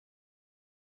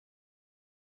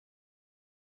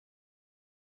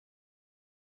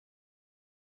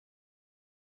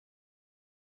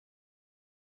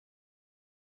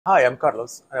Hi, I'm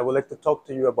Carlos, and I would like to talk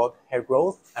to you about hair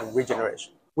growth and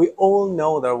regeneration. We all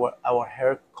know that our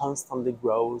hair constantly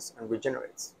grows and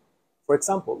regenerates. For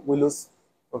example, we lose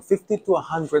from 50 to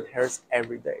 100 hairs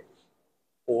every day.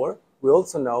 Or we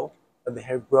also know that the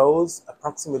hair grows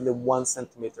approximately 1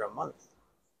 centimeter a month.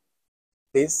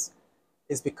 This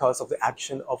is because of the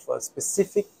action of a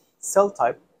specific cell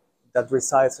type that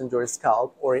resides in your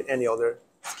scalp or in any other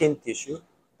skin tissue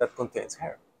that contains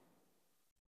hair.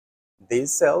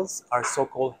 These cells are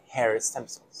so-called hair stem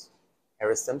cells.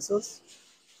 Hair stem cells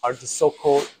are the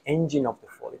so-called engine of the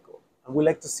follicle, and we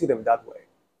like to see them that way.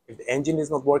 If the engine is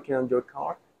not working on your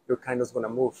car is going to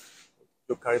move.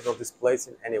 Your car is not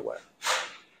displacing anywhere.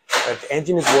 But if the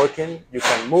engine is working, you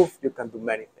can move, you can do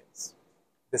many things.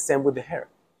 The same with the hair.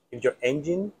 If your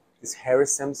engine, these hair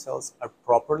stem cells are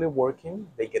properly working,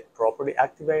 they get properly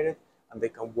activated, and they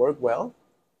can work well,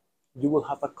 you will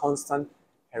have a constant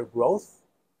hair growth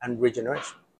and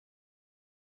regeneration.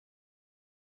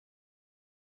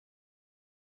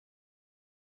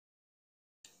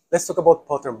 Let's talk about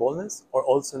pattern baldness, or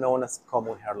also known as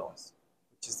common hair loss,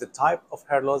 which is the type of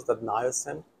hair loss that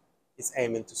niostem is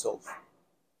aiming to solve.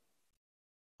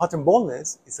 Pattern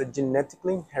baldness is a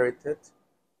genetically inherited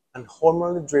and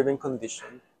hormonally driven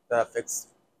condition that affects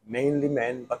mainly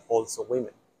men but also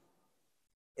women.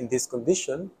 In this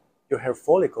condition, your hair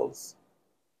follicles,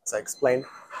 as I explained,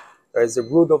 there is the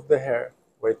root of the hair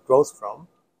where it grows from,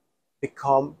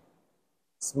 become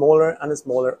smaller and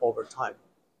smaller over time.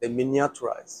 They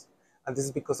miniaturize, and this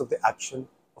is because of the action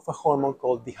of a hormone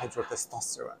called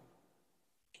dihydrotestosterone.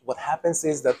 What happens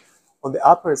is that on the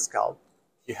upper scalp,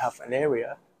 you have an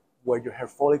area where your hair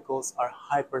follicles are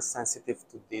hypersensitive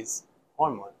to this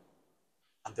hormone,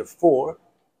 and therefore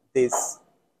this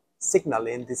signal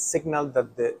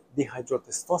that the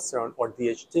dihydrotestosterone or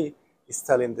DHT is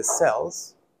telling the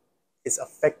cells is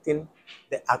affecting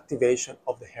the activation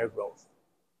of the hair growth.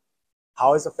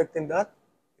 How is affecting that?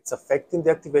 It's affecting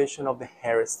the activation of the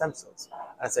hair stem cells.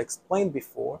 As I explained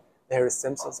before, the hair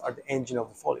stem cells are the engine of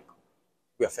the follicle.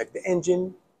 We affect the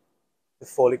engine, the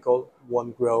follicle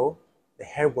won't grow, the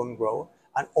hair won't grow,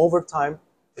 and over time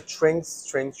it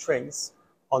shrinks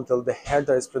until the hair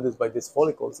that is produced by these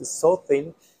follicles is so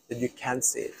thin that you can't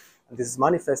see it. And this is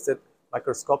manifested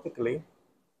microscopically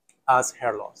as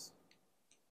hair loss.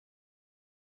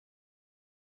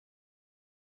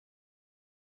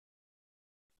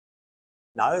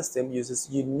 Niostem uses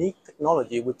unique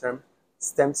technology we term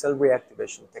stem cell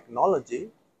reactivation technology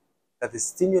that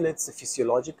stimulates the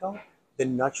physiological, the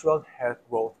natural hair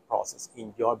growth process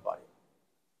in your body.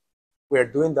 We are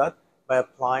doing that by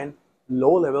applying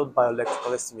low-level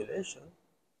bioelectrical stimulation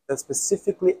that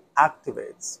specifically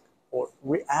activates or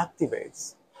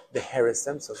reactivates the hair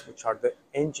stem cells, which are the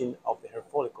engine of the hair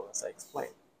follicle, as I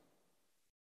explained.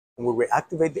 When we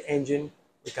reactivate the engine,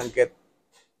 we can get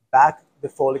back the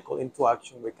follicle into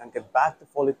action, we can get back the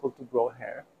follicle to grow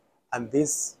hair, and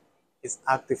this is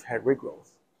active hair regrowth.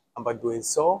 And by doing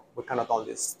so, we can not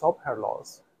only stop hair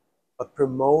loss, but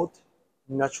promote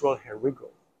natural hair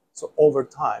regrowth. So over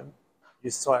time, you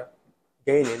start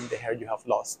gaining the hair you have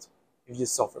lost if you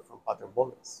suffer from pattern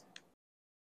baldness.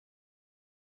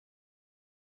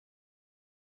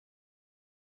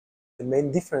 The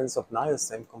main difference of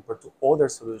niostem compared to other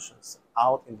solutions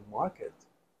out in the market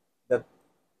that,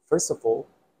 first of all,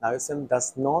 niostem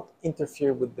does not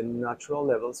interfere with the natural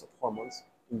levels of hormones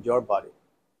in your body.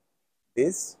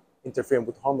 This interfering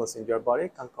with hormones in your body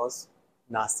can cause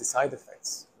nasty side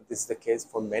effects. This is the case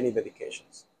for many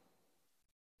medications.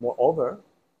 Moreover,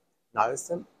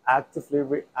 niostem actively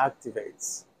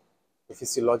reactivates the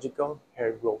physiological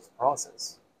hair growth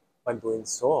process. By doing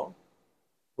so,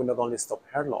 we not only stop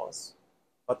hair loss,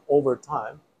 but over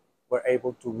time, we're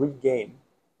able to regain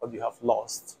what you have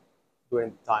lost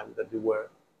during the time that you were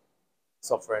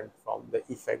suffering from the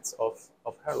effects of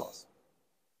hair loss.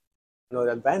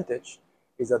 Another advantage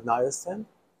is that niostem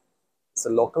is a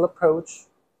local approach.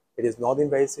 It is not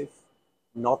invasive,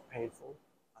 not painful,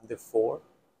 and therefore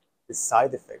the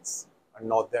side effects are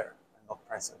not there, are not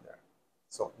present there.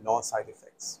 So no side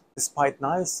effects. Despite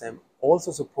niostem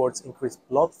also supports increased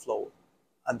blood flow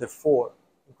and therefore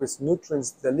increased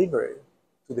nutrients delivery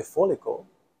to the follicle,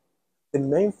 the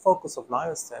main focus of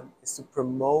niostem is to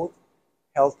promote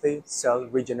healthy cell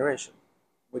regeneration,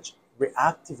 which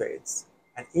reactivates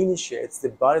and initiates the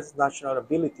body's natural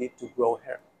ability to grow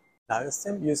hair.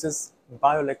 Niostem uses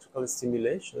bioelectrical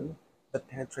stimulation that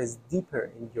penetrates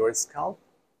deeper in your scalp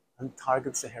and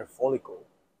targets the hair follicle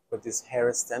where these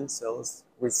hair stem cells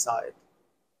reside.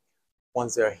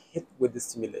 Once they are hit with the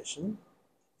stimulation,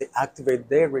 they activate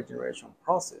their regeneration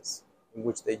process in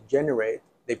which they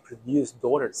produce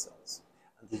daughter cells.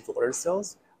 And These daughter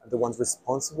cells are the ones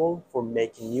responsible for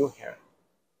making new hair.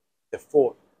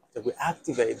 Therefore, after we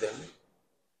activate them,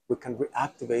 we can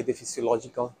reactivate the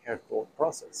physiological hair growth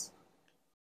process.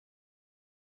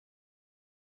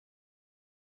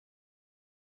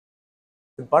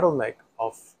 The bottleneck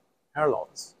of hair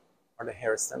loss are the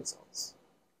hair stem cells.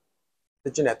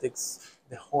 The genetics,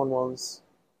 the hormones,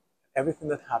 everything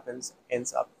that happens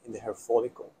ends up in the hair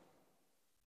follicle.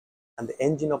 And the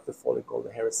engine of the follicle,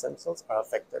 the hair stem cells, are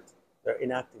affected. They're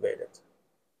inactivated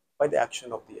by the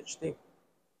action of DHT.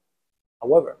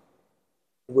 However,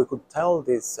 if we could tell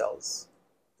these cells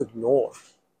to ignore,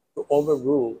 to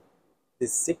overrule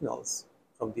these signals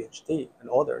from DHT and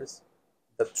others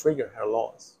that trigger hair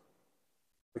loss,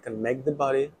 we can make the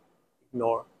body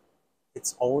ignore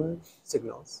its own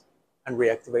signals and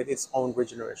reactivate its own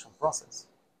regeneration process.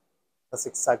 That's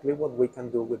exactly what we can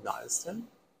do with niostem.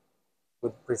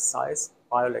 With precise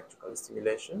bioelectrical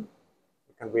stimulation,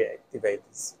 we can reactivate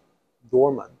these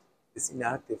dormant, these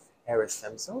inactive hair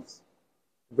stem cells,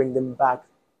 bring them back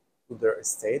to their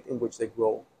state in which they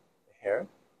grow the hair,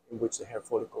 in which the hair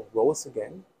follicle grows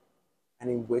again,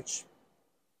 and in which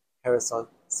hair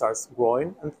starts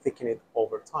growing and thickening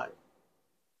over time.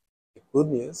 The good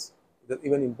news is that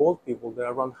even in bald people, there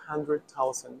are around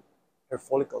 100,000 hair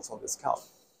follicles on the scalp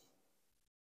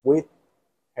with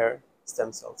hair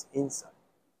stem cells inside.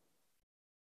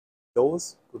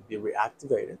 Those could be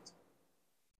reactivated.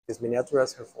 These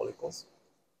miniaturized hair follicles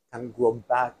can grow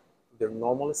back to their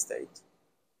normal state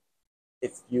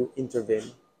if you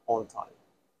intervene on time.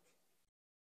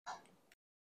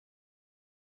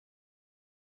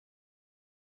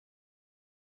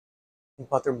 In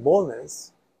pattern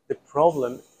baldness, the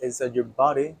problem is that your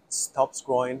body stops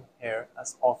growing hair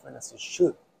as often as it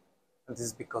should. And this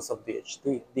is because of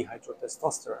DHT,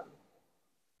 dihydrotestosterone.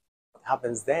 What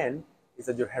happens then is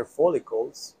that your hair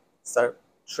follicles start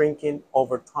shrinking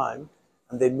over time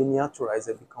and they miniaturize,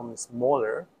 they become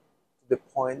smaller to the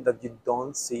point that you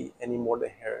don't see any more the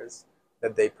hairs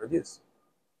that they produce.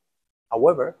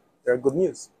 However, there are good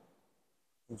news.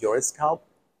 In your scalp,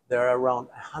 there are around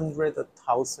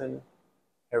 100,000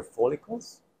 hair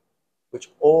follicles, which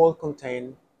all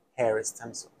contain hair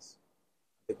stem cells.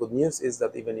 The good news is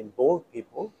that even in bald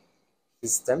people,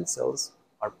 these stem cells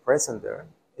are present there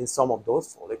in some of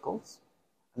those follicles,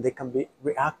 and they can be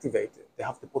reactivated. They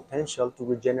have the potential to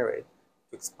regenerate,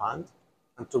 to expand,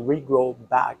 and to regrow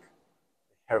back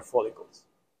hair follicles.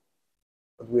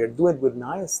 What we are doing with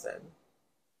niostem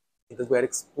is that we are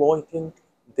exploiting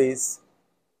this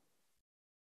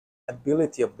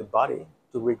ability of the body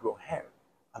to regrow hair.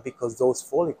 And because those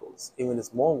follicles, even the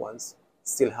small ones,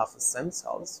 still have stem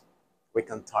cells, we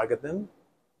can target them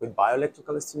with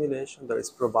bioelectrical stimulation that is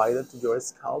provided to your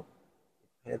scalp.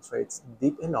 It penetrates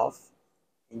deep enough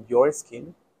in your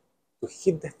skin to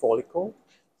hit the follicle,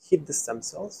 hit the stem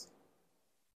cells.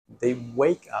 They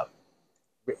wake up,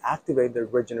 reactivate the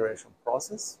regeneration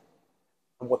process,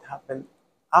 and what happens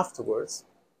afterwards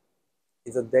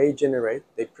is that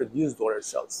they produce daughter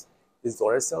cells. These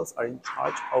daughter cells are in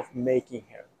charge of making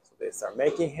hair. So they start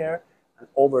making hair, and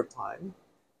over time,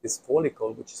 this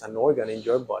follicle, which is an organ in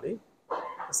your body,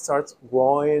 starts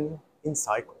growing in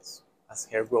cycles, as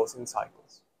hair grows in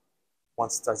cycles.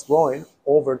 Once it starts growing,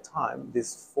 over time,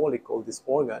 this follicle, this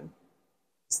organ,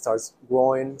 starts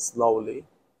growing slowly,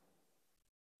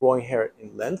 growing hair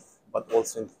in length, but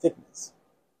also in thickness.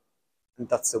 And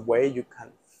that's the way you can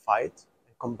fight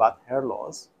and combat hair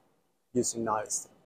loss using niostem.